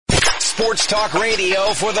Sports Talk Radio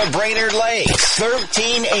for the Brainerd Lakes.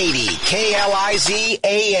 1380 KLIZ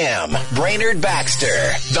AM. Brainerd Baxter,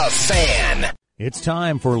 the Fan. It's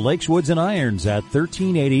time for Lakes, Woods, and Irons at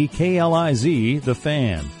 1380 KLIZ, the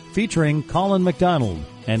Fan, featuring Colin McDonald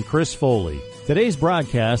and Chris Foley. Today's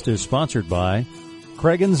broadcast is sponsored by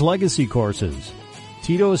Cregan's Legacy Courses,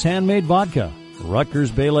 Tito's Handmade Vodka,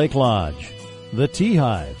 Rutgers Bay Lake Lodge, The Tea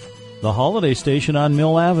Hive, the Holiday Station on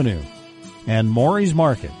Mill Avenue, and Maury's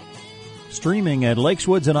Market. Streaming at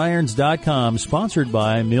lakeswoodsandirons.com, sponsored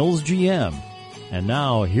by Mills GM. And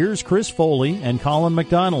now, here's Chris Foley and Colin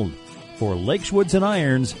McDonald for Lakes, Woods, and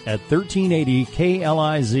Irons at 1380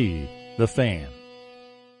 KLIZ, the Fan.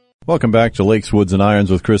 Welcome back to Lakes, Woods, and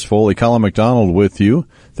Irons with Chris Foley. Colin McDonald with you,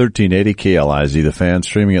 1380 KLIZ, the Fan,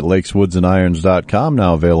 streaming at lakeswoodsandirons.com,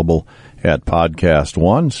 now available at Podcast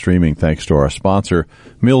One, streaming thanks to our sponsor,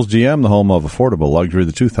 Mills GM, the home of affordable luxury,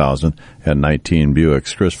 the 2019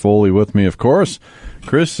 Buicks. Chris Foley with me, of course.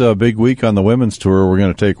 Chris, big week on the women's tour. We're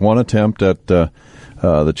going to take one attempt at the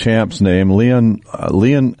champ's name,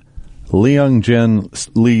 Leung-Jen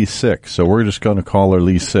Lee 6. So we're just going to call her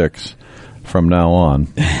Lee 6 from now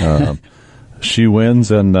on. She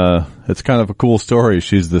wins, and it's kind of a cool story.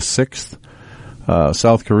 She's the sixth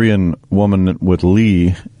South Korean woman with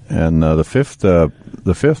Lee, and the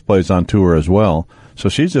fifth plays on tour as well. So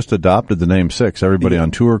she's just adopted the name Six. Everybody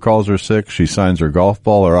on tour calls her Six. She signs her golf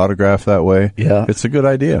ball or autograph that way. Yeah, it's a good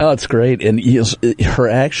idea. Oh, it's great. And her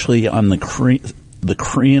actually on the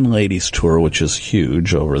Korean ladies tour, which is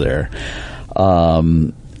huge over there.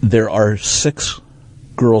 There are 6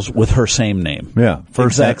 girls with her same name. Yeah,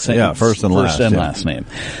 first and last name.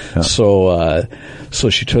 Yeah. So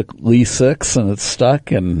she took Lee 6, and it's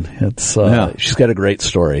stuck, and it's she's got a great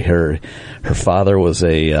story. Her father was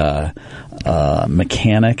a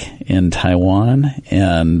mechanic in Taiwan,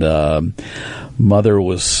 and mother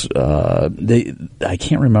was I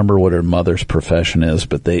can't remember what her mother's profession is,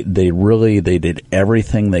 but they did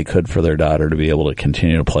everything they could for their daughter to be able to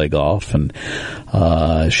continue to play golf, and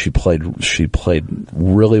she played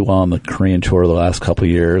really well on the Korean tour the last couple of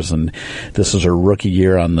years, and this is her rookie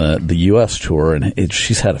year on the U.S. tour, and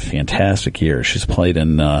she's had a fantastic year. She's played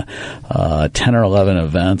in 10 or 11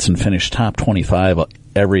 events and finished top 25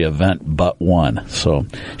 every event but one. So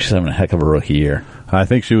she's having a heck of a rookie year. I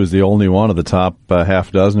think she was the only one of the top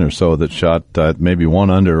half dozen or so that shot maybe one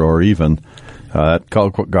under or even. That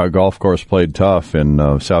golf course played tough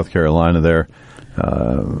in South Carolina there.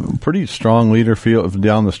 Pretty strong leader field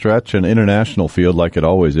down the stretch, and international field like it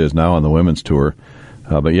always is now on the women's tour.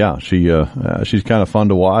 But yeah, she's kind of fun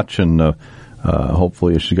to watch, and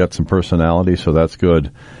hopefully she got some personality, so that's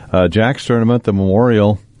good. Jack's tournament, the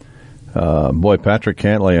Memorial. Patrick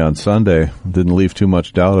Cantlay on Sunday didn't leave too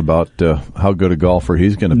much doubt about how good a golfer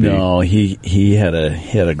he's going to be. No, he had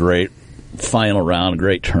a great final round,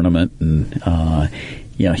 great tournament, and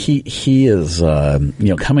he is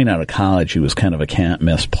coming out of college, he was kind of a can't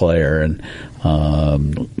miss player, and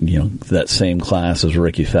that same class as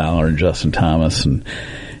Ricky Fowler and Justin Thomas and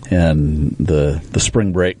the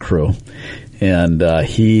spring break crew. And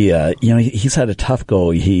he's had a tough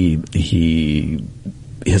go.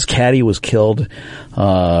 His caddy was killed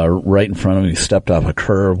right in front of him. He stepped off a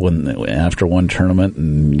curb after one tournament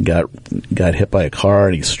and got hit by a car,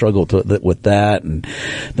 and he struggled with that, and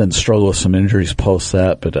then struggled with some injuries post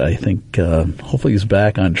that. But I think hopefully he's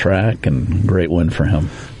back on track, and great win for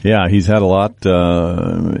him. Yeah, he's had a lot.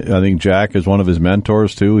 I think Jack is one of his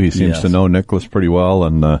mentors too. He seems to know Nicholas pretty well,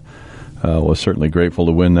 and was certainly grateful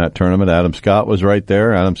to win that tournament. Adam Scott was right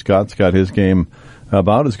there. Adam Scott's got his game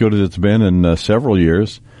about as good as it's been in several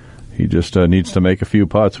years. He just needs to make a few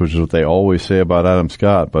putts, which is what they always say about Adam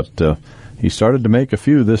Scott. But he started to make a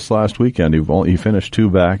few this last weekend. He finished 2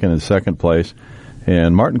 back in his second place.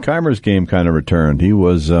 And Martin Keimer's game kind of returned. He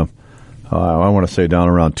was, I want to say, down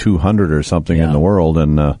around 200 or something in the world,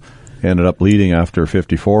 and ended up leading after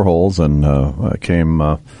 54 holes, and came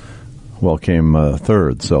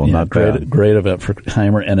third. So not bad. Great event for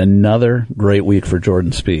Keimer, and another great week for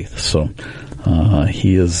Jordan Spieth. So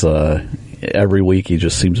he is every week he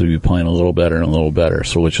just seems to be playing a little better and a little better,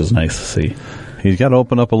 so which is nice to see. He's got to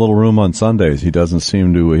open up a little room on Sundays. He doesn't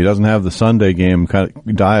have the Sunday game kind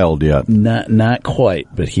of dialed yet. Not quite,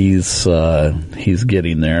 but he's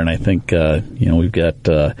getting there, and I think we've got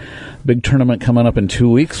a big tournament coming up in 2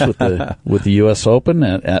 weeks with the U.S. Open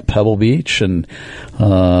at Pebble Beach, and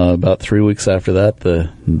about 3 weeks after that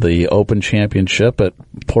the Open Championship at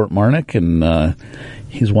Port Marnock, and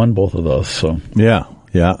he's won both of those. So yeah,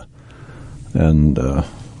 and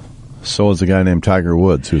so is a guy named Tiger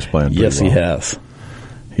Woods who's playing pretty well. Yes, he has.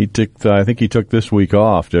 I think he took this week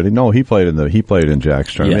off. Did he? No, he played in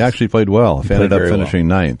Jack's tournament. Yes. He actually played well. He ended up finishing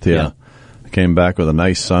ninth. Yeah. Came back with a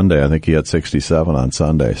nice Sunday. I think he had 67 on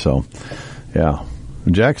Sunday. So, yeah.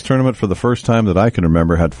 Jack's tournament, for the first time that I can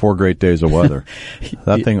remember, had 4 great days of weather.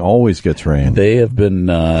 That thing always gets rain. They have been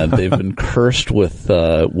they've been cursed with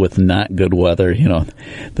not good weather. You know,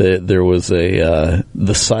 there was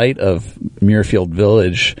the site of Muirfield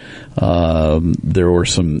Village. There were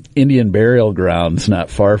some Indian burial grounds not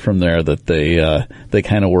far from there that they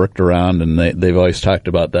kind of worked around, and they've always talked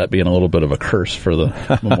about that being a little bit of a curse for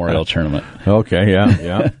the Memorial Tournament. Okay,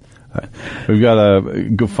 yeah. We've got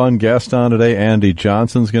a fun guest on today. Andy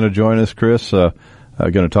Johnson's going to join us, Chris. Going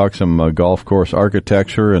to talk some golf course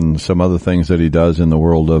architecture and some other things that he does in the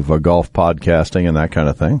world of golf podcasting and that kind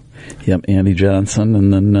of thing. Yep, Andy Johnson,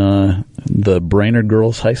 and then the Brainerd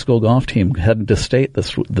girls high school golf team heading to state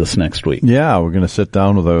this next week. Yeah, we're going to sit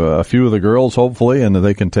down with a few of the girls, hopefully, and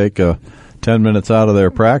they can take 10 minutes out of their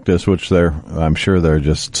practice, which I'm sure they're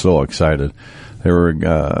just so excited. They were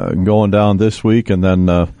going down this week and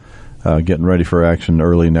then getting ready for action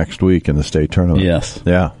early next week in the state tournament. Yes.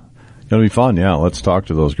 Yeah. Going to be fun. Yeah. Let's talk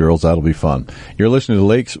to those girls. That'll be fun. You're listening to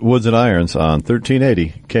Lakes, Woods, and Irons on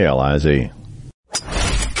 1380 KLIZ.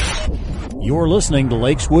 You're listening to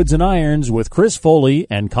Lakes, Woods, and Irons with Chris Foley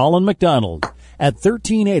and Colin McDonald at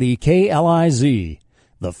 1380 KLIZ,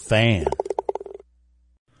 The Fan.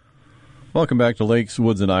 Welcome back to Lakes,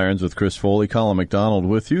 Woods, and Irons with Chris Foley. Colin McDonald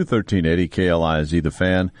with you, 1380 KLIZ, The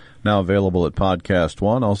Fan. Now available at Podcast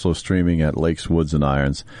One, also streaming at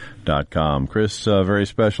lakeswoodsandirons.com. Chris, very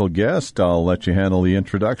special guest. I'll let you handle the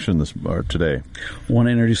introduction today. I want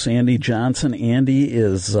to introduce Andy Johnson. Andy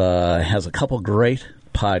has a couple great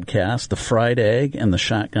podcasts, The Fried Egg and The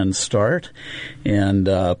Shotgun Start, and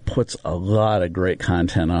puts a lot of great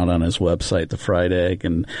content out on his website, The Fried Egg.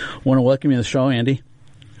 And I want to welcome you to the show, Andy.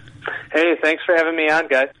 Hey, thanks for having me on,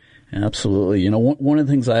 guys. Absolutely. You know, one of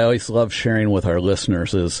the things I always love sharing with our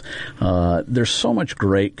listeners is there's so much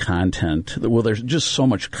great content. Well, there's just so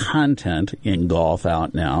much content in golf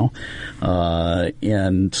out now,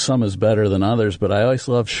 and some is better than others. But I always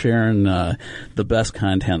love sharing the best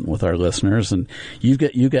content with our listeners. And you've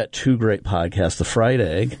got 2 great podcasts: The Fried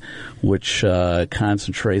Egg, which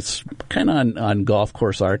concentrates kind of on golf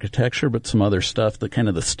course architecture, but some other stuff, the kind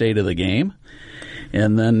of the state of the game.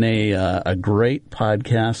 And then a great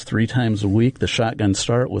podcast 3 times a week, The Shotgun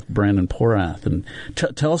Start with Brandon Porath. And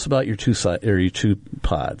tell us about your two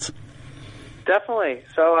pods. Definitely.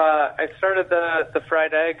 So I started the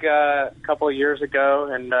Fried Egg a couple of years ago,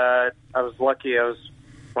 and I was lucky. I was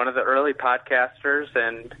one of the early podcasters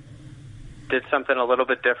and did something a little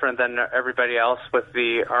bit different than everybody else with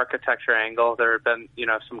the architecture angle. There have been,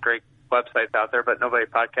 some great websites out there, but nobody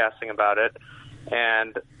podcasting about it.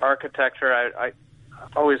 And architecture, I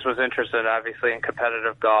always was interested, obviously, in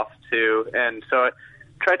competitive golf, too. And so I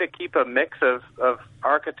tried to keep a mix of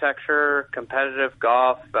architecture, competitive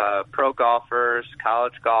golf, pro golfers,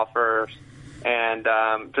 college golfers, and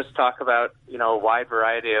just talk about, a wide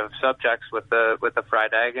variety of subjects with the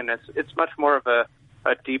Fried Egg. And it's much more of a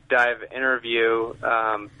deep dive interview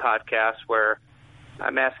podcast where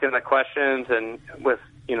I'm asking the questions and with,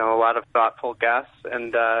 a lot of thoughtful guests.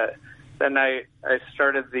 And then I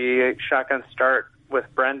started the Shotgun Start with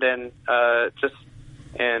Brendan just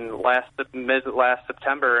in mid-last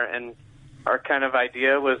September, and our kind of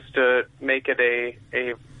idea was to make it a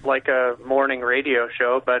morning radio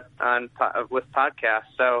show, but with podcasts.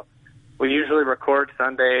 So we usually record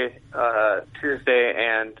Sunday, Tuesday,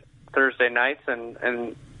 and Thursday nights,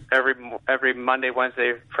 and every Monday,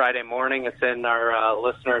 Wednesday, Friday morning, it's in our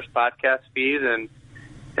listeners' podcast feed, and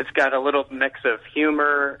it's got a little mix of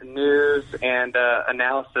humor, news, and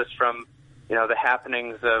analysis from the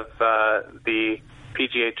happenings of the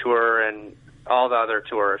PGA Tour and all the other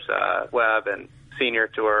tours, Web and Senior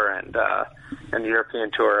Tour and the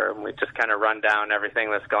European Tour, and we just kind of run down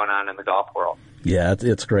everything that's going on in the golf world. Yeah,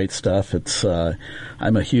 it's great stuff. It's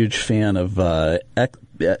I'm a huge fan of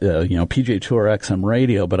PGA Tour XM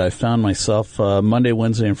radio, but I found myself Monday,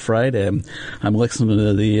 Wednesday, and Friday I'm listening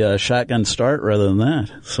to the Shotgun Start rather than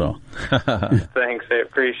that. So thanks, I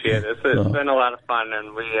appreciate it. It's been a lot of fun,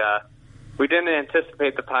 and we didn't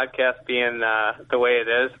anticipate the podcast being the way it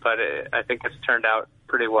is, but I think it's turned out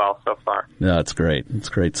pretty well so far. No, it's great. It's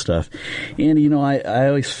great stuff. And, I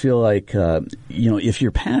always feel like, if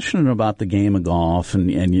you're passionate about the game of golf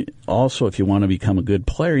and also if you want to become a good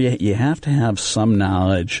player, you have to have some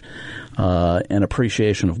knowledge and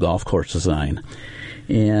appreciation of golf course design.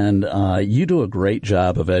 And you do a great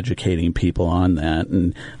job of educating people on that.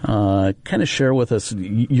 And kind of share with us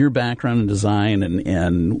your background in design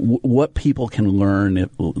and what people can learn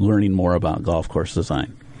learning more about golf course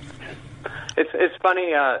design. It's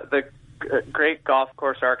funny. The great golf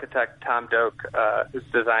course architect Tom Doak, who's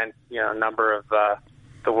designed a number of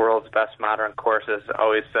the world's best modern courses,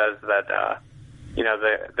 always says that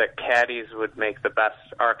the caddies would make the best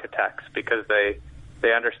architects because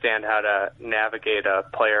they understand how to navigate a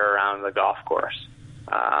player around the golf course.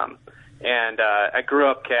 And I grew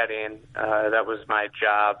up caddying. That was my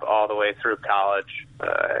job all the way through college.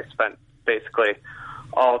 I spent basically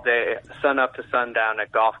all day, sun up to sundown,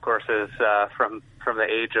 at golf courses from the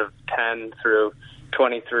age of 10 through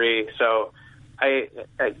 23. So I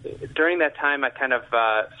during that time, I kind of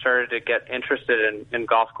started to get interested in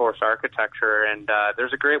golf course architecture. And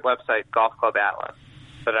there's a great website, Golf Club Atlas,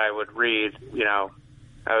 that I would read.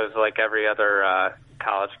 I was like every other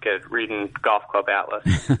college kid reading Golf Club Atlas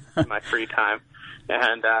in my free time.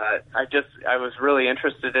 And I was really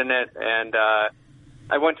interested in it. And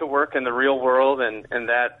I went to work in the real world, and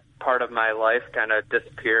that part of my life kind of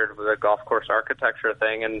disappeared with the golf course architecture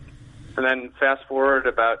thing. And then fast forward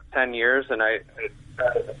about 10 years, and I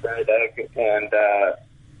started the Fried Egg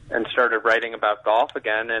and started writing about golf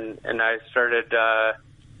again. And I started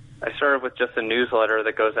with just a newsletter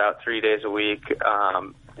that goes out 3 days a week.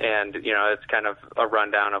 And it's kind of a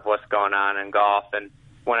rundown of what's going on in golf. And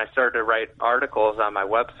when I started to write articles on my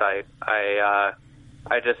website, I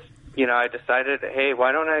decided, hey,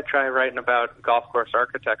 why don't I try writing about golf course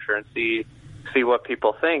architecture and see what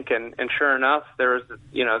people think? And sure enough, there was,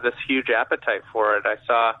 this huge appetite for it. I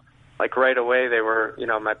saw, like, right away they were,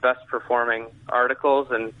 my best performing articles.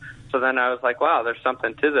 And so then I was like, wow, there's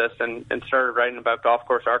something to this, and started writing about golf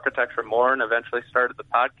course architecture more, and eventually started the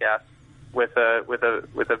podcast with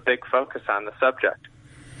a big focus on the subject.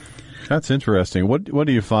 That's interesting. What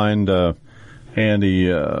do you find,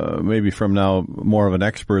 Andy, maybe from now more of an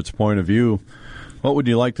expert's point of view, what would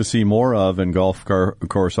you like to see more of in golf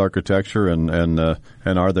course architecture, and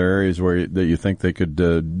are there areas that you think they could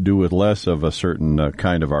do with less of a certain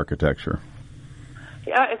kind of architecture?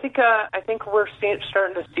 Yeah, I think we're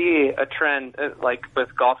starting to see a trend like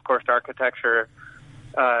with golf course architecture.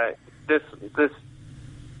 This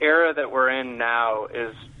era that we're in now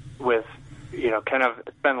is with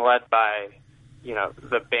it's been led by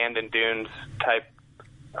the Bandon Dunes type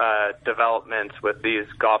developments with these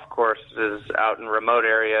golf courses out in remote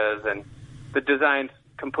areas, and the design's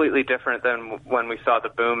completely different than when we saw the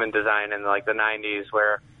boom in design in like the 90s,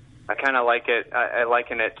 where I kind of like it. I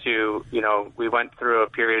liken it to, we went through a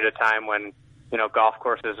period of time when, golf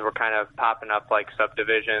courses were kind of popping up like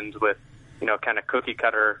subdivisions with, kind of cookie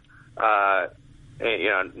cutter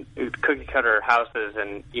houses.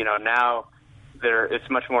 And, now it's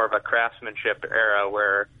much more of a craftsmanship era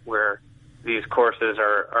where these courses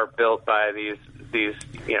are built by these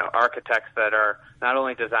architects that are not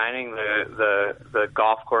only designing the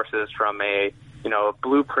golf courses from a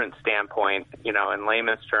blueprint standpoint, in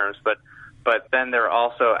layman's terms, but then they're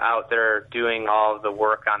also out there doing all of the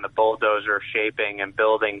work on the bulldozer shaping and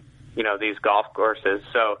building, these golf courses.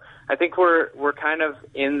 So I think we're kind of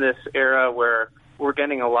in this era where we're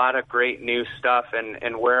getting a lot of great new stuff,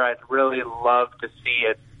 and where I'd really love to see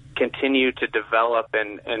it continue to develop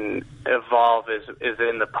and evolve is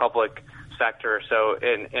in the public sector. So,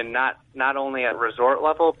 and not only at resort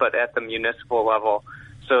level, but at the municipal level,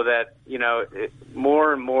 so that,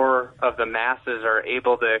 more and more of the masses are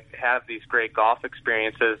able to have these great golf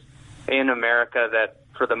experiences in America that,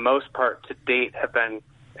 for the most part to date, have been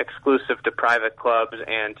exclusive to private clubs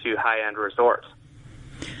and to high-end resorts.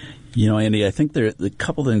 Andy, I think there are a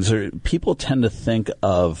couple things. People tend to think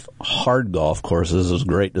of hard golf courses as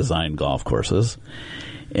great design golf courses.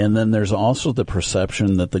 And then there's also the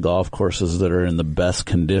perception that the golf courses that are in the best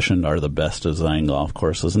condition are the best design golf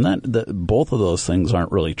courses. And that both of those things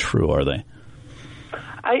aren't really true, are they?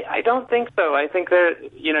 I don't think so. I think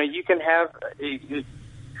that, you can have,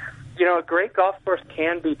 a great golf course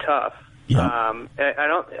can be tough. Yeah.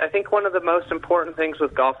 I think one of the most important things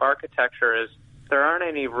with golf architecture is there aren't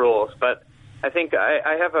any rules, but I think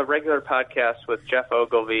I have a regular podcast with Jeff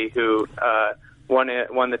Ogilvy, who won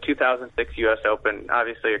the 2006 U.S. Open.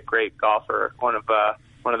 Obviously, a great golfer, one of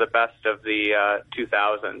the best of the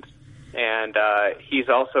 2000s, and he's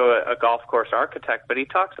also a golf course architect. But he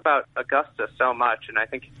talks about Augusta so much, and I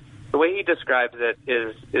think the way he describes it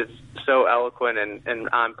is so eloquent and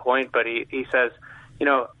on point. But he says,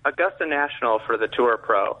 Augusta National for the Tour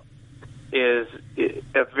Pro is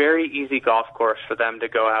a very easy golf course for them to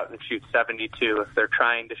go out and shoot 72 if they're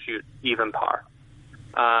trying to shoot even par.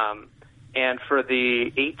 And for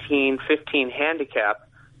the 18-15 handicap,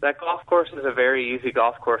 that golf course is a very easy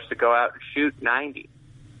golf course to go out and shoot 90.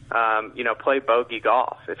 Play bogey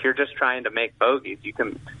golf. If you're just trying to make bogeys, you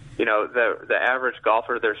can, the average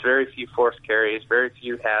golfer, there's very few forced carries, very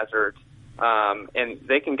few hazards, and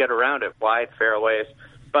they can get around it, wide fairways.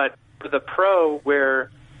 But for the pro, when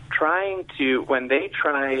they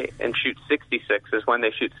try and shoot 66 is when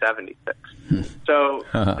they shoot 76. So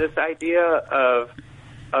this idea of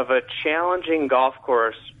a challenging golf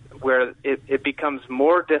course where it becomes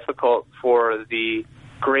more difficult for the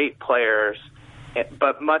great players,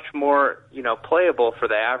 but much more, playable for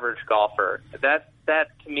the average golfer. That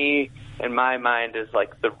to me, in my mind, is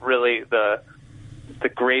like the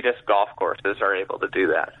greatest golf courses are able to do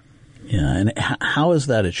that. Yeah, and how is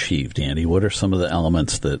that achieved, Andy? What are some of the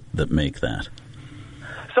elements that make that?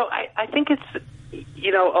 So I think it's,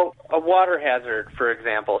 a water hazard, for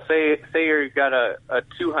example. Say you've got a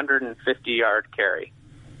 250-yard carry.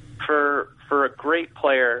 For a great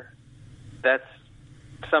player, that's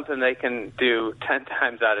something they can do 10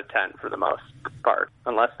 times out of 10 for the most part,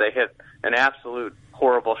 unless they hit an absolute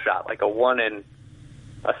horrible shot, like a 1 in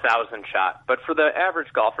 1,000 shot. But for the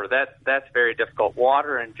average golfer, that's very difficult.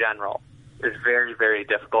 Water in general is very, very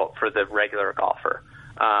difficult for the regular golfer.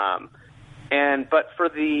 But for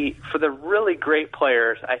the really great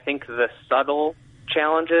players, I think the subtle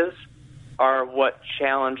challenges are what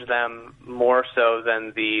challenge them more so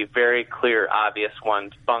than the very clear, obvious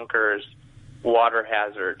ones: bunkers, water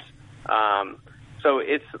hazards. So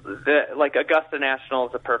it's like Augusta National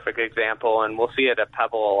is a perfect example, and we'll see it at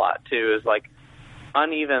Pebble a lot too. Is like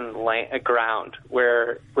uneven ground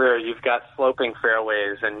where you've got sloping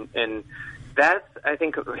fairways, and that's, I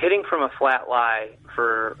think, hitting from a flat lie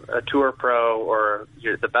for a tour pro or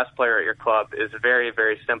the best player at your club is a very,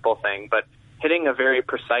 very simple thing. But hitting a very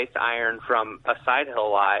precise iron from a side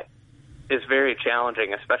hill lie is very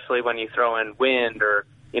challenging, especially when you throw in wind or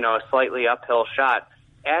a slightly uphill shot.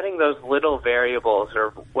 Adding those little variables are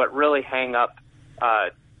what really hang up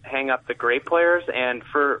the great players. And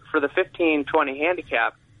for the 15-20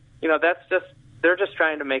 handicap, they're just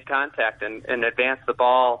trying to make contact and advance the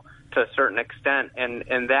ball to a certain extent,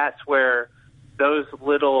 and that's where those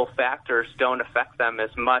little factors don't affect them as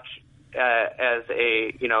much as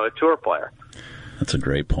a tour player. That's a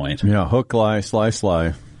great point. Yeah, hook lie, slice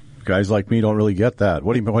lie. Guys like me don't really get that.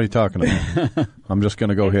 What are you talking about? I'm just going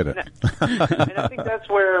to go hit it. And I think that's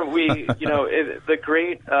where the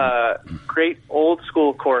great old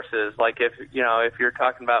school courses, like if you're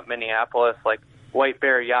talking about Minneapolis, like White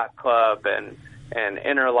Bear Yacht Club and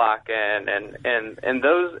Interlochen and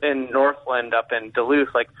those in Northland up in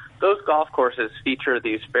Duluth, like those golf courses feature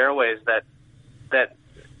these fairways that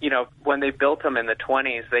when they built them in the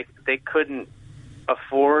 20s, they couldn't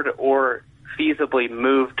afford or feasibly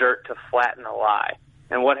move dirt to flatten a lie.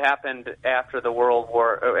 And what happened after World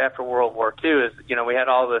War II is, we had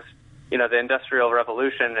all this, the Industrial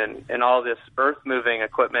Revolution and all this earth-moving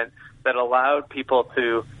equipment that allowed people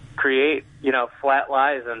to create, flat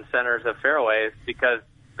lies in centers of fairways, because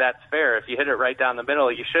that's fair. If you hit it right down the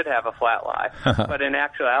middle, you should have a flat lie. But in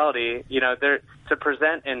actuality, they're to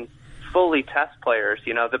present in fully test players,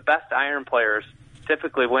 the best iron players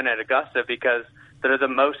typically win at Augusta because they're the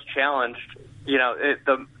most challenged.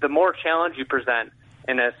 The more challenge you present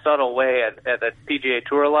in a subtle way at the PGA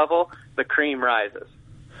Tour level, the cream rises.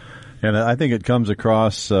 And I think it comes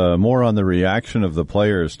across more on the reaction of the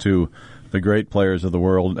players to the great players of the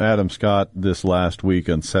world. Adam Scott this last week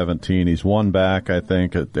in 17, he's won back, I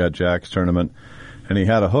think, at Jack's tournament, and he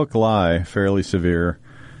had a hook lie, fairly severe,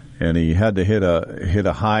 and he had to hit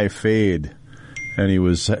a high fade, and he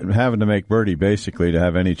was having to make birdie basically to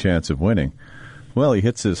have any chance of winning. Well, he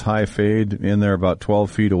hits his high fade in there about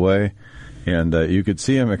 12 feet away, and you could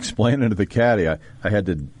see him explaining to the caddy, I had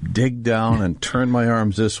to dig down and turn my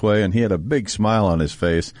arms this way, and he had a big smile on his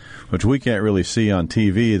face, which we can't really see on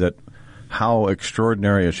TV, that how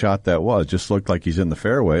extraordinary a shot that was. Just looked like he's in the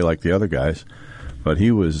fairway like the other guys, but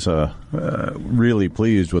he was really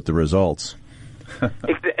pleased with the results.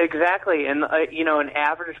 Exactly, and an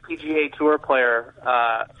average PGA Tour player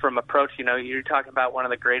from approach, you're talking about one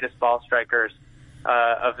of the greatest ball strikers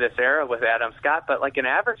of this era with Adam Scott, but like an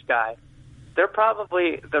average guy, they're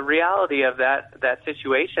probably, the reality of that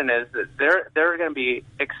situation is that they're going to be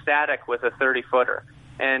ecstatic with a 30-footer.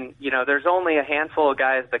 And, there's only a handful of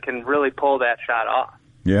guys that can really pull that shot off.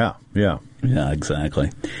 Yeah,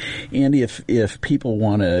 exactly. Andy, if people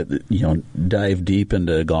want to, dive deep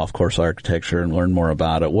into golf course architecture and learn more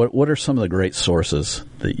about it, what are some of the great sources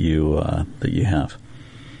that you have?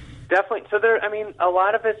 Definitely. So a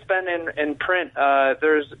lot of it's been in print.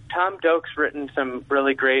 There's Tom Doak's written some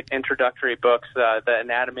really great introductory books. The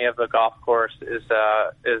Anatomy of the Golf Course is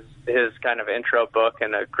his kind of intro book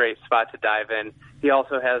and a great spot to dive in. He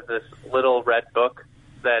also has this little red book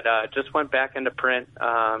that just went back into print,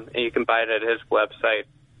 and you can buy it at his website,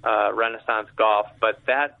 Renaissance Golf. But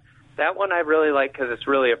that one I really like because it's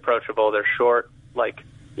really approachable. They're short,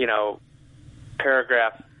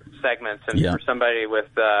 paragraph segments, and for somebody with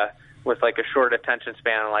like a short attention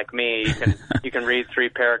span like me, you can read 3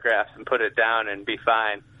 paragraphs and put it down and be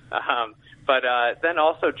fine. But then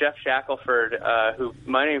also Jeff Shackelford, who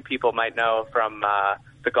many people might know from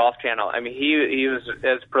the Golf Channel. I mean, he was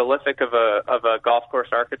as prolific of a golf course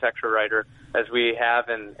architecture writer as we have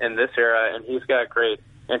in this era, and he's got a great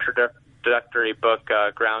introductory book,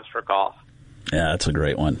 Grounds for Golf. Yeah, that's a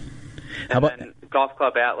great one. Then Golf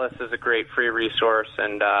Club Atlas is a great free resource,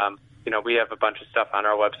 and we have a bunch of stuff on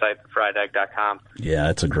our website, friedegg.com. Yeah,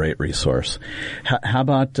 it's a great resource. How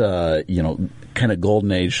about kind of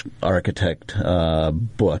golden age architect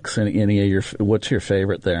books? Any of your? What's your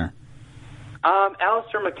favorite there?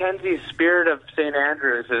 Alistair Mackenzie's Spirit of St.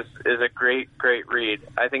 Andrews is a great read.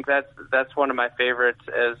 I think that's one of my favorites.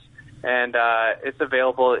 And it's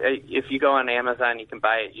available if you go on Amazon. You can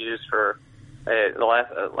buy it used for the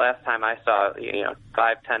last time I saw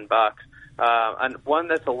 $5-10. And one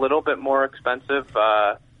that's a little bit more expensive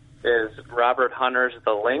is Robert Hunter's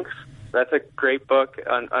The Links. That's a great book.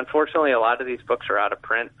 Unfortunately, a lot of these books are out of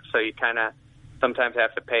print, so you kind of sometimes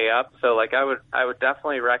have to pay up. So I would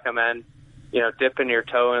definitely recommend dipping your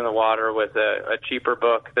toe in the water with a cheaper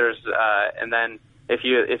book. There's and then if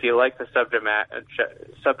you like the subject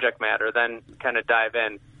matter, then kind of dive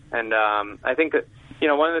in. And I think that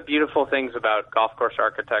one of the beautiful things about golf course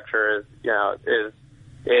architecture is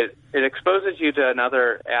it exposes you to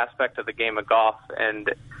another aspect of the game of golf.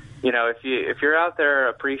 And if you're out there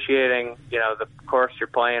appreciating the course you're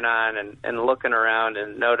playing on and looking around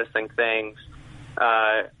and noticing things,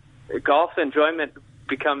 golf enjoyment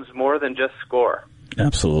becomes more than just score.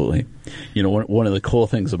 Absolutely. One of the cool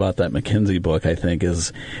things about that Mackenzie book, I think,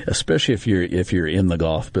 is especially if you're in the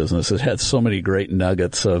golf business, it had so many great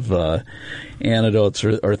nuggets of anecdotes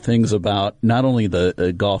or things about not only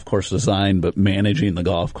the golf course design, but managing the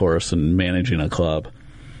golf course and managing a club.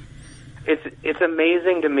 It's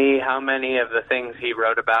amazing to me how many of the things he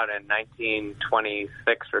wrote about in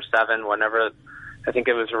 1926 or 7, whenever I think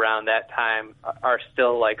it was around that time, are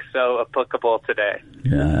still so applicable today.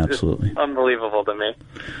 Yeah, absolutely. It's unbelievable to me.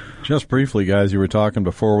 Just briefly, guys, you were talking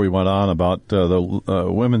before we went on about the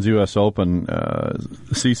Women's U.S. Open.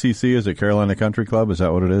 CCC, is it Carolina Country Club? Is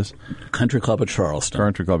that what it is? Country Club of Charleston.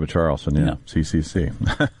 Country Club of Charleston, yeah. CCC.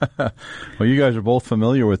 Well, you guys are both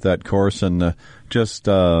familiar with that course, and I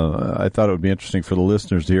thought it would be interesting for the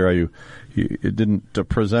listeners to hear how it didn't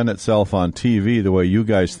present itself on TV the way you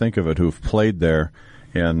guys think of it who've played there,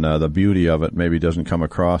 and the beauty of it maybe doesn't come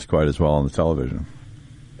across quite as well on the television.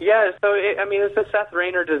 Yeah, so it's a Seth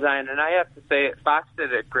Rayner design, and I have to say Fox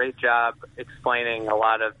did a great job explaining a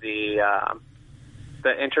lot of the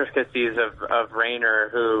intricacies of Rayner,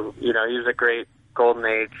 who he was a great golden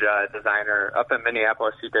age designer up in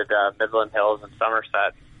Minneapolis. He did Midland Hills and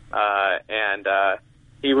Somerset, and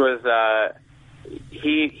he was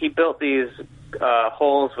he built these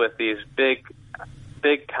holes with these big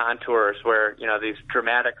contours where these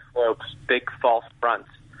dramatic slopes, big false fronts.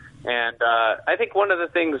 And I think one of the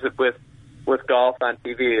things with golf on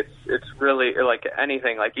TV, it's really like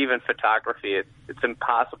anything, like even photography. It's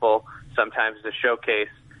impossible sometimes to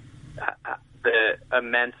showcase the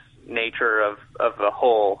immense nature of a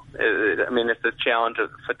hole. It's a challenge that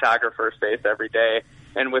photographers face every day.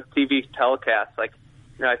 And with TV telecasts,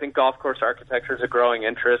 I think golf course architecture is a growing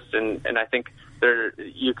interest, and I think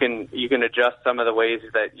you can adjust some of the ways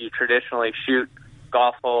that you traditionally shoot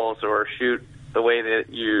golf holes or shoot the way that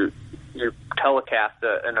you telecast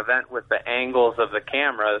an event with the angles of the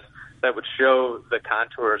cameras that would show the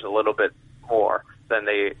contours a little bit more than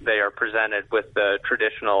they are presented with the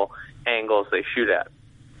traditional angles they shoot at.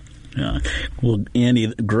 Yeah. Well,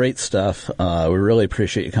 Andy, great stuff. We really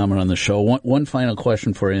appreciate you coming on the show. One final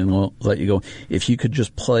question for you, and we'll let you go. If you could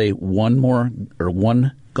just play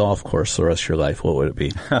one golf course the rest of your life, what would it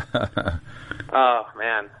be? Oh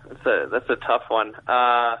man, that's a tough one.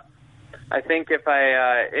 I think if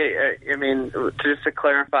just to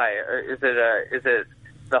clarify, is it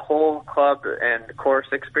the whole club and course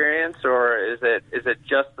experience, or is it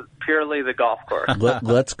just purely the golf course?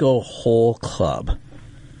 Let's go whole club.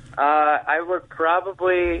 I would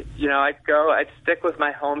probably, I'd stick with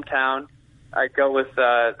my hometown. I'd go with,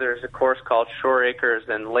 there's a course called Shore Acres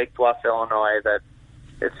in Lake Bluff, Illinois that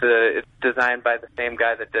it's designed by the same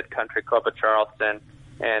guy that did Country Club of Charleston,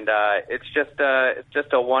 and it's just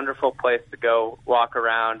a wonderful place to go walk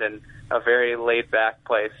around and a very laid back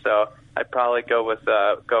place. So I'd probably go with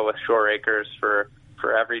Shore Acres for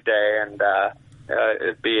every day, and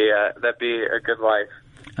that'd be a good life.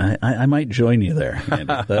 I might join you there, Andy.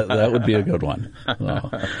 That would be a good one. So,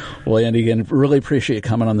 well, Andy, again, really appreciate you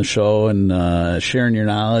coming on the show and sharing your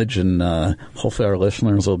knowledge, and hopefully our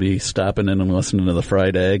listeners will be stopping in and listening to the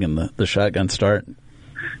Fried Egg and the Shotgun Start.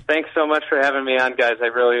 Thanks so much for having me on, guys. I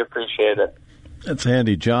really appreciate it. That's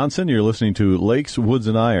Andy Johnson. You're listening to Lakes, Woods,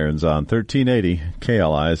 and Irons on 1380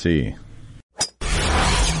 KLIZ.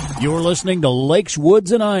 You're listening to Lakes,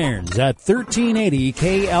 Woods, and Irons at 1380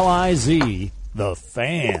 KLIZ, The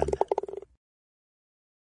Fan.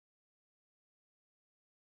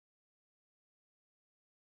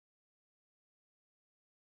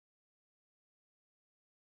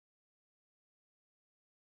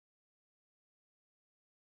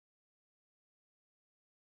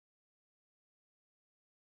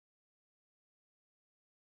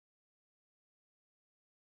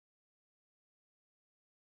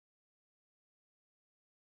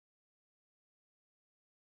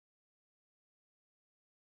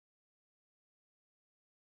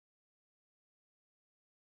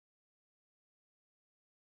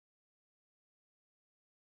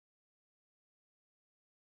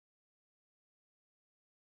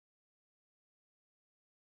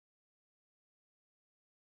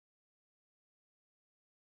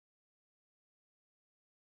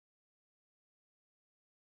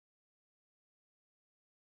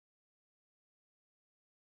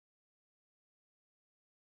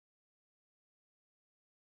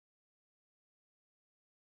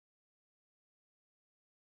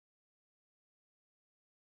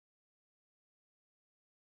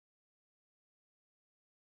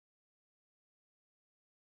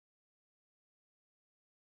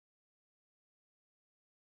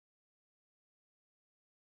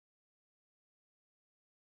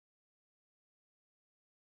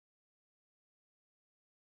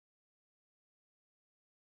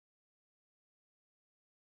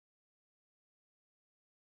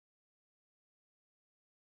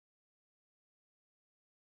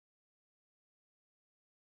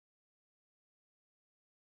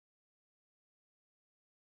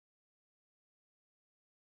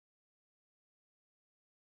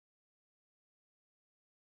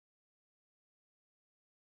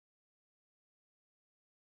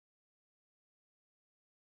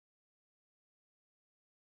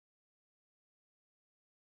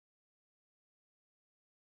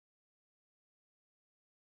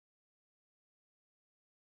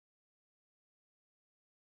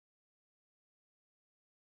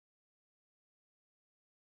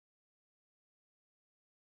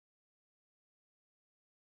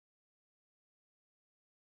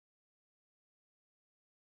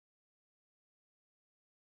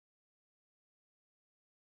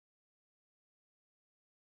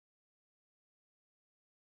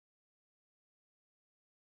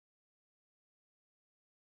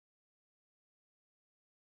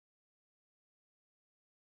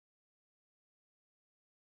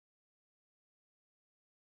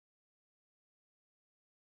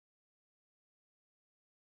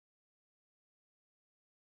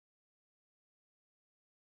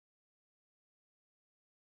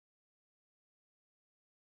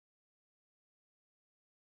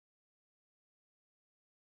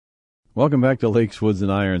 Welcome back to Lakes, Woods,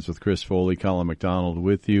 and Irons with Chris Foley, Colin McDonald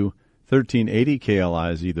with you. 1380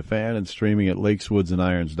 KLIZ, The Fan, and streaming at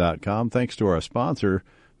lakeswoodsandirons.com. Thanks to our sponsor,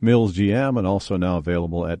 Mills GM, and also now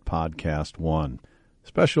available at Podcast One.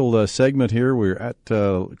 Special segment here. We're at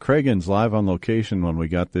Cragun's live on location when we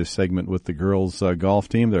got this segment with the girls' golf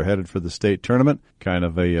team. They're headed for the state tournament. Kind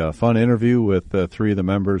of a fun interview with three of the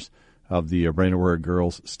members of the Brainerd Warrior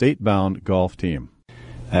girls' state-bound golf team.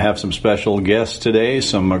 I have some special guests today.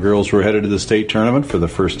 Some girls who are headed to the state tournament for the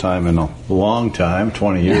first time in a long time,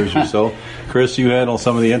 20 years or so. Chris, you handle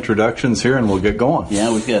some of the introductions here, and we'll get going.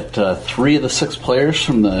 Yeah, we've got 3 of the 6 players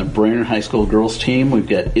from the Brainerd High School girls team. We've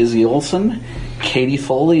got Izzy Olson, Katie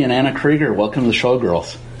Foley, and Anna Krieger. Welcome to the show,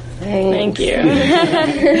 girls. Thank you.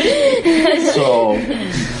 So,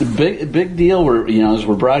 big deal. As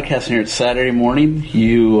we're broadcasting here, it's Saturday morning.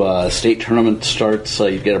 State tournament starts.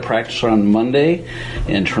 You get a practice on Monday,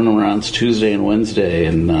 and tournament rounds Tuesday and Wednesday.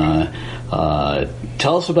 And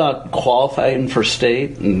tell us about qualifying for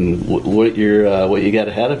state and what you got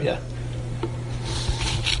ahead of you.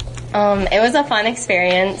 It was a fun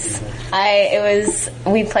experience.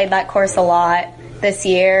 We played that course a lot this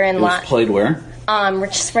year, and played where?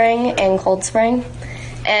 Rich Spring and Cold Spring,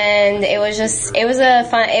 and it was a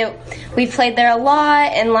fun. We played there a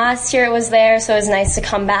lot, and last year it was there, so it was nice to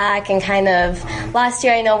come back and kind of. Last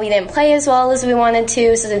year I know we didn't play as well as we wanted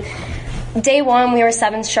to, so day one we were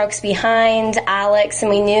 7 strokes behind Alex,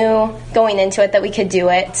 and we knew going into it that we could do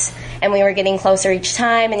it, and we were getting closer each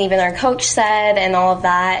time, and even our coach said, and all of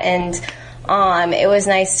that, and it was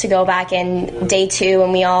nice to go back in day 2,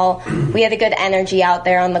 and we had a good energy out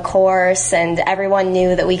there on the course, and everyone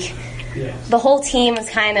knew that the whole team was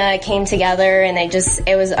kind of came together, and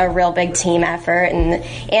it was a real big team effort. And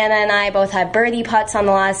Anna and I both had birdie putts on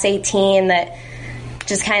the last 18 that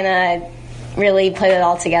just kind of really put it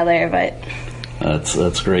all together. But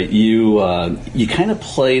that's great. You kind of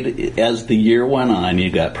played as the year went on.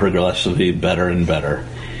 You got progressively better and better.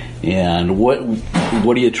 And what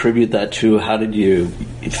do you attribute that to? How did you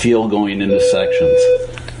feel going into sections?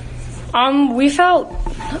 We felt,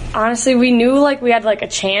 honestly, we knew like we had like a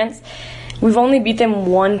chance. We've only beat them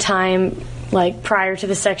one time like prior to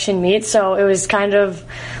the section meet, so it was kind of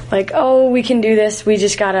like, oh, we can do this. We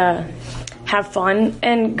just gotta have fun.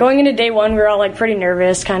 And going into day 1, we were all like pretty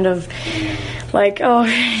nervous, kind of like, oh,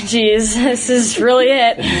 geez, this is really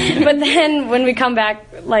it. But then when we come back,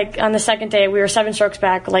 like on the second day, we were 7 strokes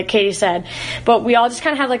back, like Katie said. But we all just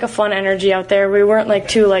kind of had like a fun energy out there. We weren't like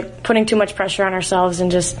putting too much pressure on ourselves,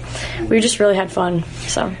 and we just really had fun.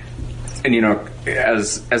 So. And you know,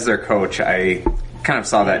 as their coach, I kind of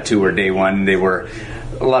saw that too. Where day 1 they were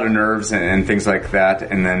a lot of nerves and things like that,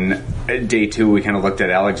 and then day 2 we kind of looked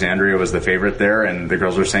at Alexandria was the favorite there, and the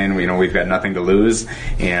girls were saying, you know, we've got nothing to lose.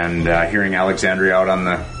 And hearing Alexandria out on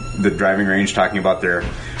the driving range talking about their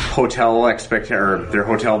hotel their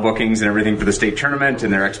hotel bookings and everything for the state tournament,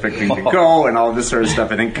 and they're expecting to go and all of this sort of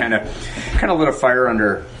stuff, I think kind of lit a fire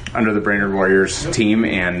under the Brainerd Warriors team,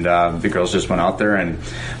 and the girls just went out there and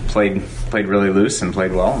played really loose and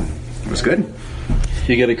played well, and it was good.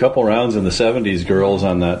 You get a couple rounds in the 70s, girls,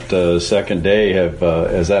 on that second day.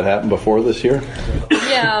 Has that happened before this year?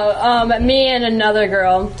 Yeah, me and another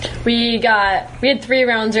girl. We had 3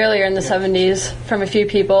 rounds earlier in the 70s from a few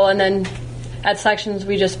people, and then at sections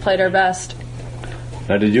we just played our best.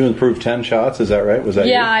 Now, did you improve 10 shots? Is that right? Was that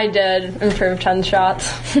Yeah, I did improve 10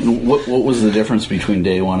 shots. What was the difference between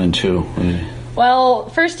day 1 and 2? Well,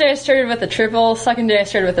 first day I started with a triple, second day I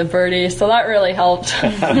started with a birdie, so that really helped.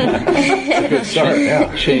 Good start,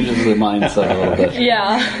 yeah. Changes the mindset a little bit.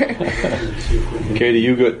 Yeah. Katie,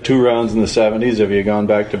 you got 2 rounds in the 70s. Have you gone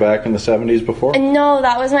back-to-back in the 70s before? No,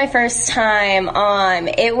 that was my first time.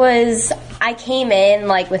 I came in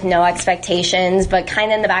like with no expectations, but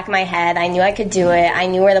kind of in the back of my head, I knew I could do it. I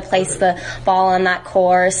knew where to place the ball on that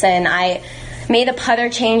course, and I made a putter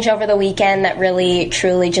change over the weekend that really,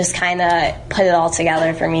 truly just kind of put it all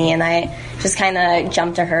together for me, and I just kind of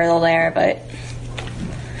jumped a hurdle there. But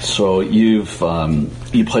so you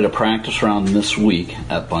played a practice round this week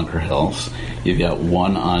at Bunker Hills. You've got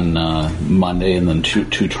 1 on Monday, and then two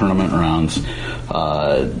tournament rounds.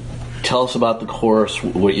 Tell us about the course,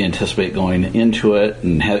 what you anticipate going into it,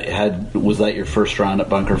 and was that your first round at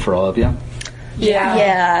Bunker for all of you?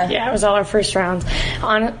 Yeah, it was all our first rounds.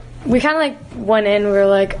 We kind of like went in,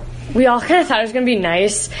 we all kind of thought it was going to be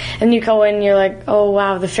nice, and you go in and you're like, oh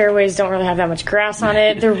wow, the fairways don't really have that much grass on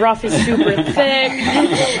it, the rough is super thick.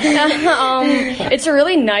 It's a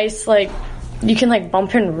really nice, like, you can like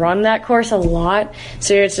bump and run that course a lot,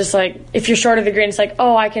 so it's just like, if you're short of the green, it's like,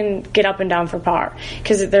 oh, I can get up and down for par,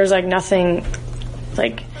 because there's like nothing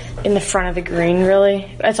like in the front of the green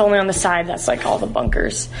really. It's only on the side that's like all the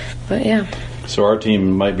bunkers. But yeah. So our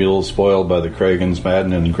team might be a little spoiled by the Cragans,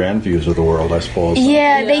 Madden, and Grandviews of the world, I suppose.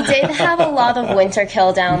 Yeah, they did have a lot of winter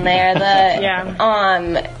kill down there.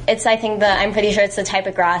 I'm pretty sure it's the type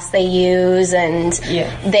of grass they use, and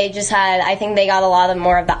they just had, I think they got a lot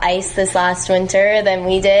more of the ice this last winter than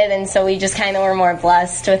we did, and so we just kind of were more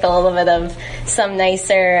blessed with a little bit of some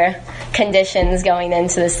nicer conditions going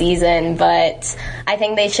into the season. But I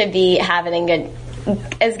think they should be having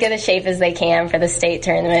as good a shape as they can for the state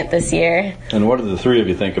tournament this year. And what do the 3 of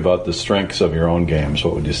you think about the strengths of your own games?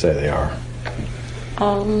 What would you say they are?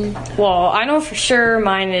 Well, I know for sure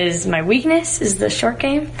my weakness is the short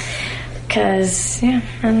game, because, I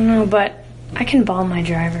don't know, but I can ball my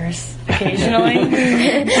drivers occasionally. You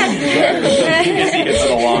can see it's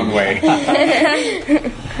a long way.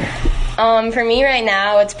 For me right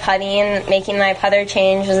now, it's putting. Making my putter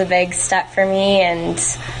change was a big step for me, and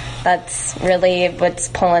that's really what's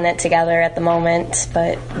pulling it together at the moment.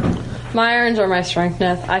 But my irons are my strength,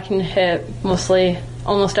 Neth. I can hit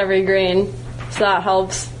almost every green, so that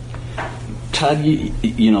helps. Todd,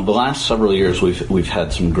 you know, the last several years we've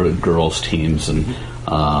had some good girls teams, and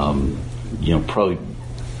probably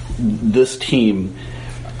this team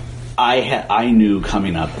I knew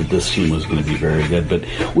coming up that this team was going to be very good, but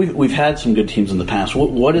we've had some good teams in the past.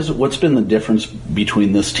 What's been the difference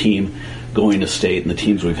between this team going to state and the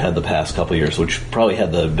teams we've had the past couple of years, which probably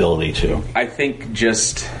had the ability to? I think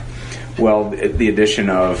the addition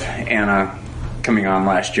of Anna coming on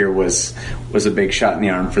last year was a big shot in the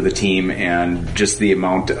arm for the team, and just the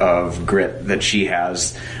amount of grit that she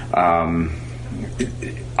has out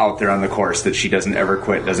there on the course, that she doesn't ever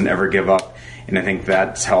quit, doesn't ever give up. And I think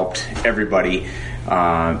that's helped everybody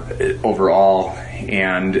overall,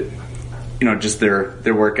 and just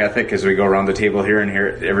their work ethic. As we go around the table here, and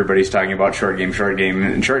here everybody's talking about short game,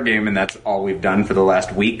 and that's all we've done for the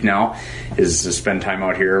last week now, is to spend time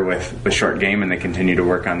out here with short game, and they continue to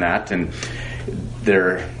work on that. And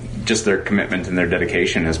their commitment and their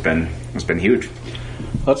dedication has been huge.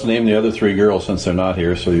 Let's name the other 3 girls since they're not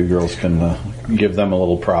here, so you girls can give them a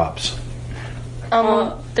little props.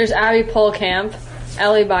 There's Abby Polkamp,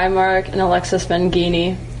 Ellie Bymark, and Alexis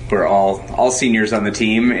Mangini. We're all seniors on the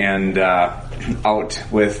team, and out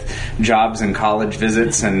with jobs and college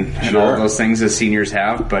visits and all those things as seniors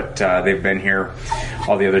have, but they've been here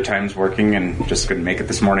all the other times working, and just couldn't make it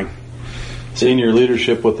this morning. Senior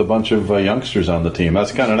leadership with a bunch of youngsters on the team.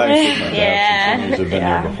 That's kind of nice, isn't it? Yeah. Some seniors have been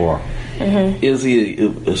here before.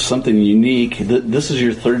 Mm-hmm. Is something unique. This is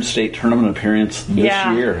your 3rd state tournament appearance this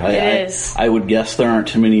year. It is. I would guess there aren't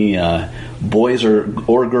too many boys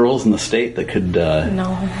or girls in the state that could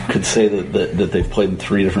say that they've played in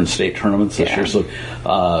 3 different state tournaments this year. So,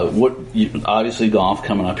 obviously golf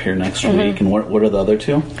coming up here next week, and what are the other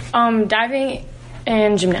 2? Diving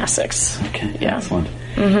and gymnastics. Okay, excellent.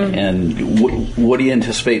 Mm-hmm. And what do you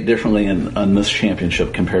anticipate differently on this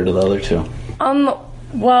championship compared to the other 2?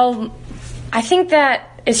 Well, I think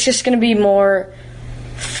that it's just going to be more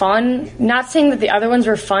fun. Not saying that the other ones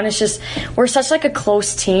were fun. It's just we're such like a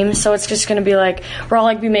close team, so it's just going to be like we're all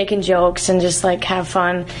like be making jokes and just like have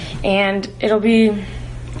fun, and it'll be.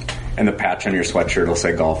 And the patch on your sweatshirt will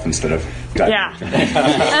say golf instead of diving. Yeah.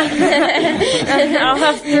 I'll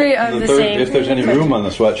have 3 of the same. If there's any room on the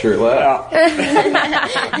sweatshirt left.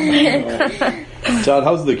 Todd,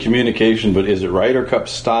 how's the communication? But is it Ryder Cup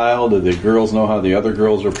style? Do the girls know how the other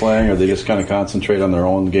girls are playing, or they just kind of concentrate on their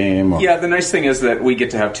own game? Or? Yeah, the nice thing is that we get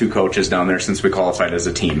to have 2 coaches down there since we qualified as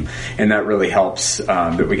a team, and that really helps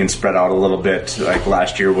that we can spread out a little bit. Like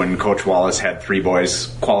last year when Coach Wallace had 3 boys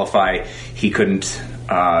qualify, he couldn't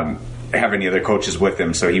have any other coaches with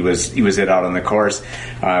him, so he was it out on the course.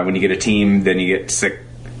 When you get a team, then you get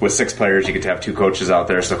 6 players, you get to have 2 coaches out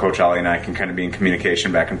there, so Coach Ollie and I can kind of be in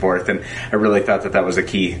communication back and forth. And I really thought that was a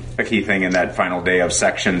key thing in that final day of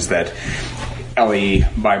sections, that Ellie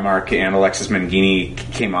Bymark and Alexis Mangini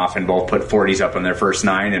came off and both put 40s up on their first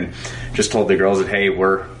 9, and just told the girls that, hey,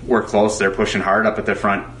 we're close. They're pushing hard up at the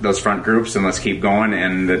front, those front groups, and let's keep going.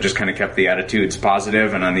 And that just kind of kept the attitudes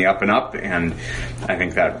positive and on the up and up. And I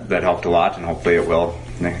think that helped a lot, and hopefully it will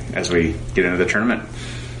as we get into the tournament.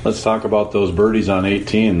 Let's talk about those birdies on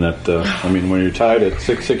 18. That when you're tied at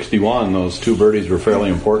 661, those 2 birdies were fairly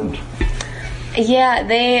important. Yeah,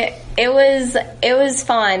 it was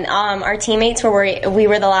fun. Our teammates we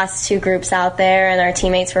were the last 2 groups out there, and our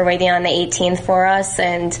teammates were waiting on the 18th for us.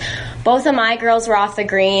 And both of my girls were off the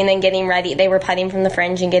green and getting ready. They were putting from the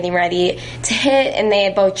fringe and getting ready to hit, and they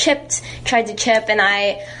had both tried to chip, and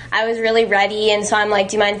I was really ready. And so I'm like,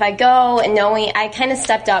 do you mind if I go? And I kind of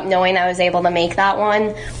stepped up knowing I was able to make that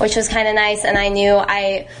one, which was kind of nice. And I knew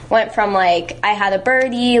I went from I had a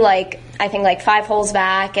birdie, I think 5 holes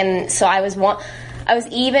back, and so I was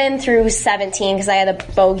even through 17 because I had a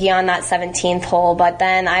bogey on that 17th hole, but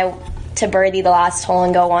then to birdie the last hole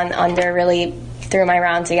and go 1 under really threw my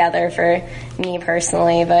round together for me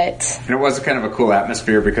personally. But and it was kind of a cool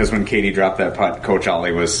atmosphere, because when Katie dropped that putt, Coach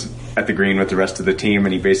Ollie was at the green with the rest of the team,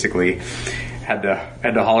 and he basically had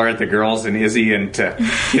to holler at the girls and Izzy and to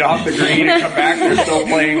get off the green and come back. They're still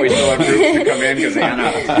playing. We still have groups to come in, because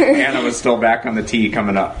Anna was still back on the tee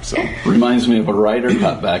coming up. So reminds me of a Ryder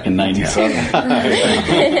Cup back in '97.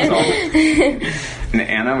 And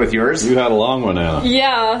Anna, with yours, you had a long one, Anna.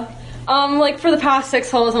 Yeah. For the past 6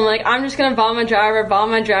 holes, I'm like, I'm just going to bomb my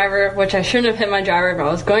driver, which I shouldn't have hit my driver, but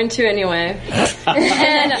I was going to anyway.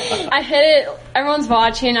 And I hit it, everyone's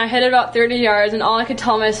watching, I hit it about 30 yards, and all I could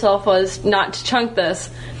tell myself was not to chunk this.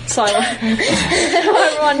 So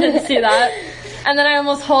everyone didn't see that. And then I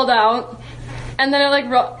almost holed out. And then I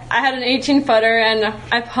had an 18-footer, and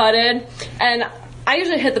I putted, and I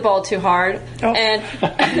usually hit the ball too hard, and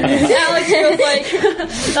Alex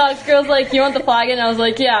was like, you want the flag? And I was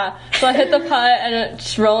like, yeah. So I hit the putt, and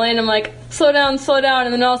it's rolling. I'm like, slow down,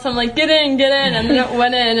 and then all of a sudden I'm like, get in, and then it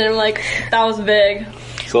went in, and I'm like, that was big.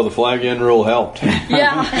 So the flag in rule helped. Yeah,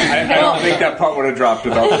 Yeah. I don't think that putt would have dropped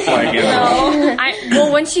without the flag in. No.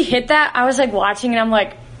 Well, when she hit that, I was like watching, and I'm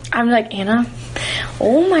like, Anna,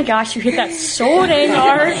 oh my gosh, you hit that so dang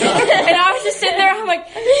hard. And I was just sitting there, I'm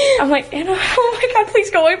like, Anna, oh my God,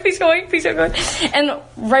 please go in, please go in, please go in. And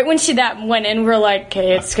right when that went in, we were like,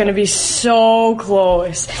 okay, it's going to be so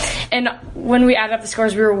close. And when we added up the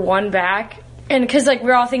scores, we were 1 back. And because, we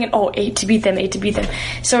were all thinking, 8 to beat them.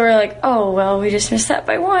 So we were like, oh, well, we just missed that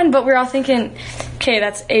by 1. But we were all thinking, okay,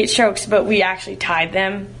 that's 8 strokes, but we actually tied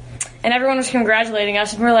them. And everyone was congratulating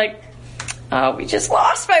us, and we're like, we just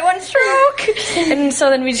lost by 1 stroke. And so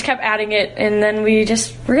then we just kept adding it, and then we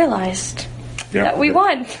just realized that we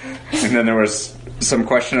won. And then there was some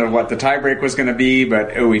question of what the tiebreak was going to be,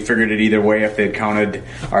 but we figured it either way if they'd counted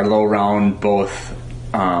our low round both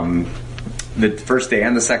the first day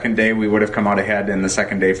and the second day, we would have come out ahead in the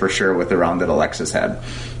second day for sure with the round that Alexis had.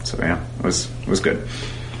 So, yeah, it was good.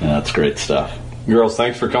 Yeah, that's great stuff. Girls,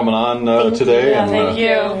 thanks for coming on today. Yeah, thank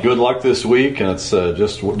you. Good luck this week, and it's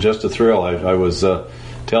just a thrill. I was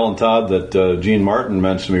telling Todd that Jean Martin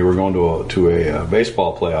mentioned we were going to a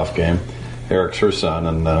baseball playoff game. Eric's her son,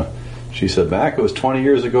 and she said, Mac, it was 20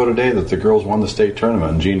 years ago today that the girls won the state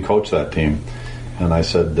tournament, and Jean coached that team. And I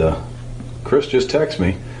said, Chris just texted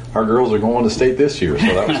me, our girls are going to state this year, so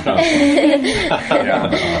that was kind of fun.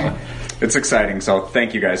 Yeah. It's exciting, so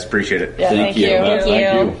thank you guys. Appreciate it. Yeah, thank you. Thank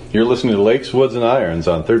you. You're listening to Lakes, Woods, and Irons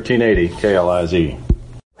on 1380 KLIZ.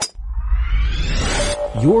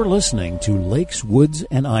 You're listening to Lakes, Woods,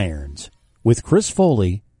 and Irons with Chris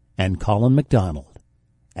Foley and Colin McDonald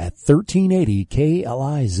at 1380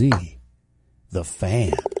 KLIZ, The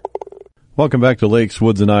Fan. Welcome back to Lakes,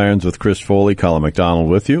 Woods, and Irons with Chris Foley, Colin McDonald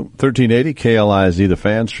with you. 1380 KLIZ, The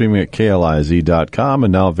Fan, streaming at KLIZ.com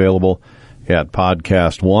and now available at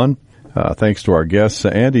Podcast One. Thanks to our guests,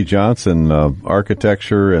 Andy Johnson,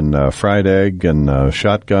 Architecture and Fried Egg and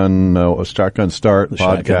Shotgun Start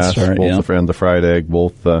podcast, both and the Fried Egg,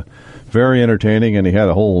 both very entertaining, and he had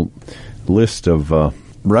a whole list of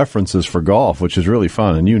references for golf, which is really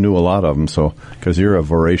fun, and you knew a lot of them, so because you're a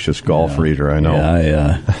voracious golf reader, I know.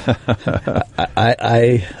 Yeah,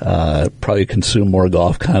 I probably consume more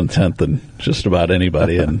golf content than just about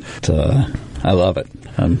anybody, and I love it.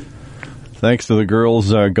 Thanks to the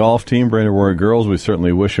girls' golf team, Brainerd Warrior girls. We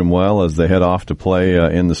certainly wish them well as they head off to play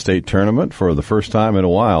in the state tournament for the first time in a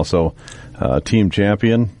while. So, team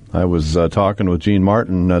champion. I was talking with Jean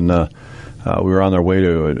Martin, and we were on our way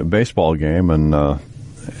to a baseball game, and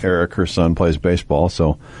Eric, her son, plays baseball.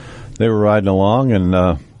 So they were riding along,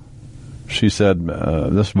 and she said,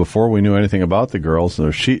 this was before we knew anything about the girls.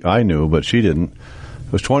 I knew, but she didn't.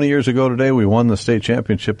 It was 20 years ago today we won the state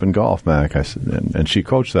championship in golf, Mac. I said, and she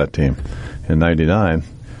coached that team in '99.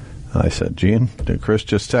 I said, Jean, did Chris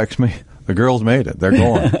just text me? The girls made it. They're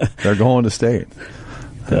going. They're going to state.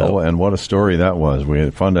 Yeah. Oh, and what a story that was. We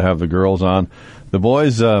had fun to have the girls on. The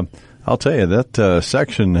boys, I'll tell you, that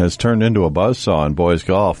section has turned into a buzzsaw in boys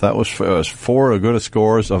golf. That was 4 good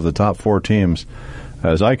scores of the top 4 teams.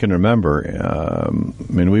 As I can remember,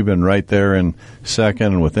 we've been right there in second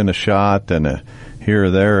and within a shot and here or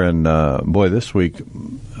there. And, this week,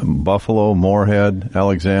 Buffalo, Moorhead,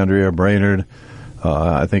 Alexandria, Brainerd,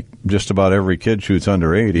 I think just about every kid shoots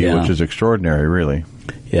under 80, which is extraordinary, really.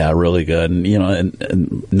 Yeah, really good. And,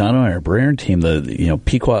 and not only our Brainerd team, the,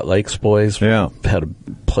 Pequot Lakes boys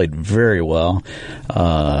played very well.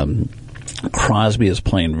 Crosby is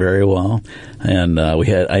playing very well, and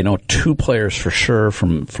I know 2 players for sure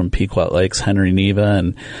from Pequot Lakes, Henry Neva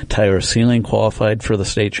and Tyler Sealing qualified for the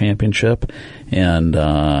state championship, and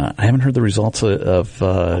I haven't heard the results of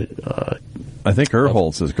I think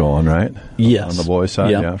Erholtz is going, right? Yes. On the boys'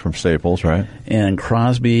 side, from Staples, right? And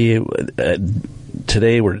Crosby,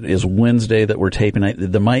 today is Wednesday that we're taping.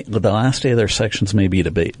 The last day of their sections may be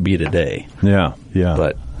today. Yeah.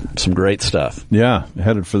 But some great stuff. Yeah,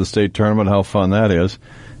 headed for the state tournament. How fun that is!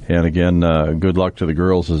 And again, good luck to the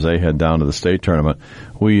girls as they head down to the state tournament.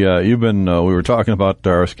 We were talking about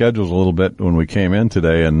our schedules a little bit when we came in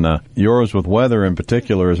today, and yours with weather in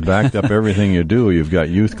particular has backed up everything you do. You've got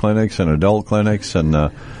youth clinics and adult clinics, and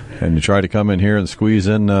you try to come in here and squeeze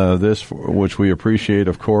in this, which we appreciate,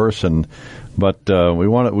 of course. But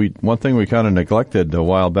one thing we kind of neglected a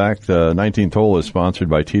while back. The 19th hole is sponsored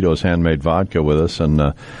by Tito's Handmade Vodka with us,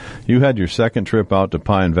 and you had your second trip out to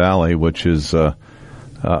Pine Valley, which is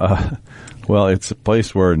it's a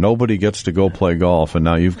place where nobody gets to go play golf, and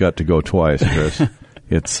now you've got to go twice, Chris.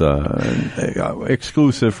 It's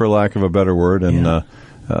exclusive, for lack of a better word, and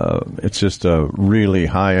it's just a really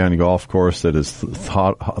high-end golf course that is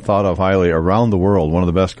thought of highly around the world. One of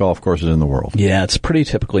the best golf courses in the world. Yeah, it's pretty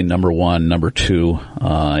typically number 1, number 2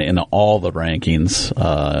 in all the rankings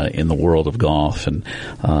in the world of golf, and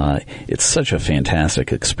it's such a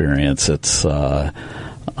fantastic experience. It's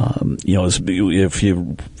if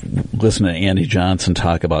you listen to Andy Johnson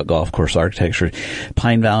talk about golf course architecture,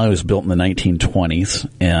 Pine Valley was built in the 1920s,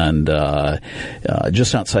 and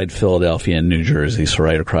just outside Philadelphia in New Jersey, so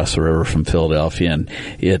right across the river from Philadelphia, and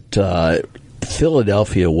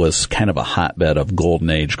Philadelphia was kind of a hotbed of golden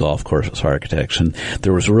age golf course architecture. And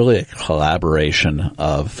there was really a collaboration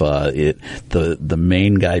of the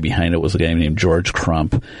main guy behind it was a guy named George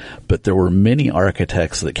Crump, but there were many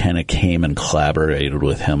architects that kind of came and collaborated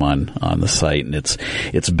with him on the site. And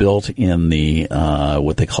it's built in the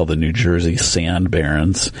what they call the New Jersey Sand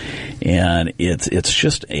Barrens, and it's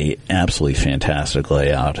just a absolutely fantastic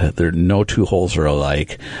layout. There no two holes are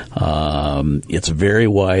alike. It's very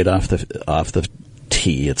wide off the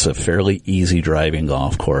tee. It's a fairly easy driving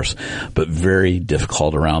golf course, but very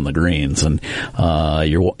difficult around the greens. And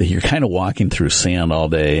you're kind of walking through sand all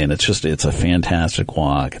day, and it's a fantastic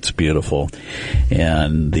walk. It's beautiful,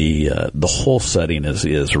 and the whole setting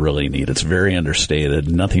is really neat. It's very understated,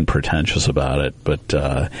 nothing pretentious about it. But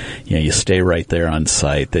you stay right there on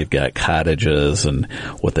site. They've got cottages and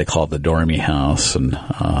what they call the dormy house, and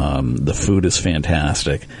the food is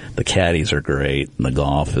fantastic. The caddies are great, and the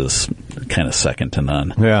golf is kind of second to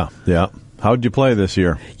none. Yeah. How'd you play this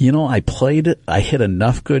year? I hit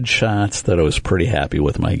enough good shots that I was pretty happy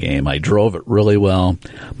with my game. I drove it really well.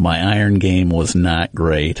 My iron game was not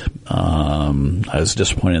great. I was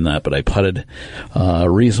disappointed in that, but I putted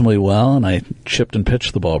reasonably well, and I chipped and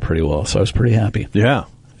pitched the ball pretty well, so I was pretty happy. Yeah.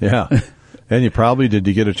 And did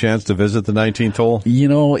you get a chance to visit the 19th hole? We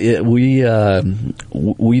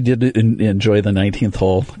did enjoy the 19th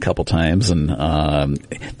hole a couple times, and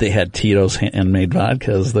they had Tito's Handmade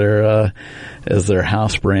Vodka as their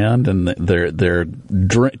house brand, and their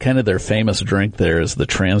drink, kind of their famous drink there is the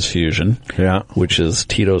Transfusion, which is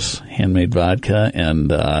Tito's Handmade Vodka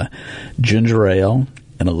and ginger ale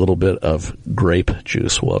and a little bit of grape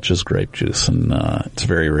juice, Welch's grape juice, and it's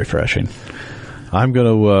very refreshing. I'm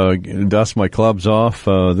going to dust my clubs off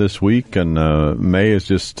this week, and May is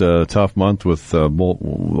just a tough month with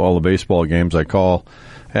all the baseball games I call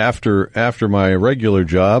after my regular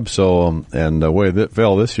job. So and the way that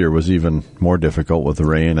fell this year was even more difficult with the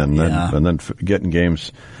rain, and then getting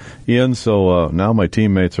games in. So now my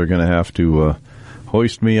teammates are going to have to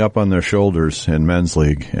hoist me up on their shoulders in men's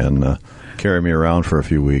league and carry me around for a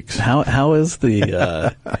few weeks. How is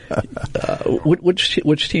the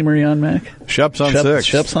which team are you on, Mac? Shep's on 6.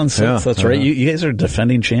 Shep's on 6. Yeah, that's right. You guys are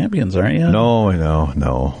defending champions, aren't you?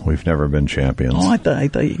 No. We've never been champions. Oh, I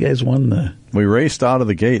thought you guys won the. We raced out of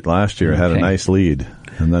the gate last year, had a nice lead,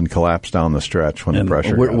 and then collapsed down the stretch when the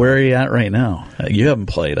pressure. Where are you at right now? You haven't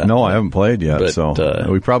played. No, I haven't played yet. But, so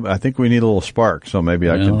I think we need a little spark. So maybe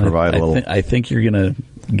I can provide a little. I think you're going to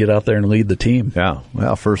get out there and lead the team. Yeah.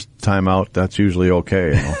 Well, first time out, that's usually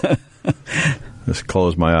okay. Just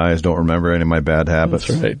close my eyes, don't remember any of my bad habits.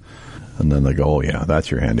 That's right. And then they go, oh, yeah,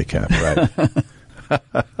 that's your handicap, right?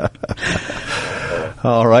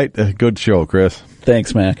 All right. Good show, Chris.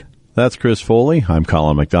 Thanks, Mac. That's Chris Foley. I'm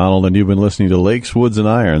Colin McDonald, and you've been listening to Lakes, Woods, and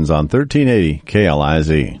Irons on 1380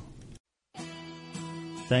 KLIZ.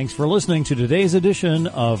 Thanks for listening to today's edition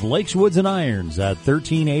of Lakes, Woods, and Irons at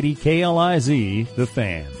 1380 KLIZ, The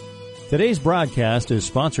Fan. Today's broadcast is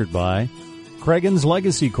sponsored by Cregan's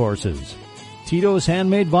Legacy Courses, Tito's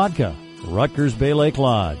Handmade Vodka, Rutgers Bay Lake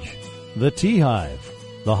Lodge, The Tea Hive,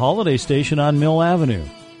 The Holiday Station on Mill Avenue,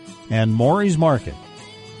 and Maury's Market.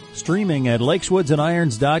 Streaming at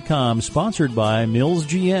lakeswoodsandirons.com, sponsored by Mills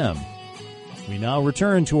GM. We now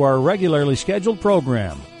return to our regularly scheduled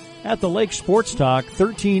program at the Lake Sports Talk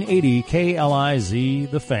 1380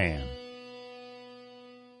 KLIZ, The Fan.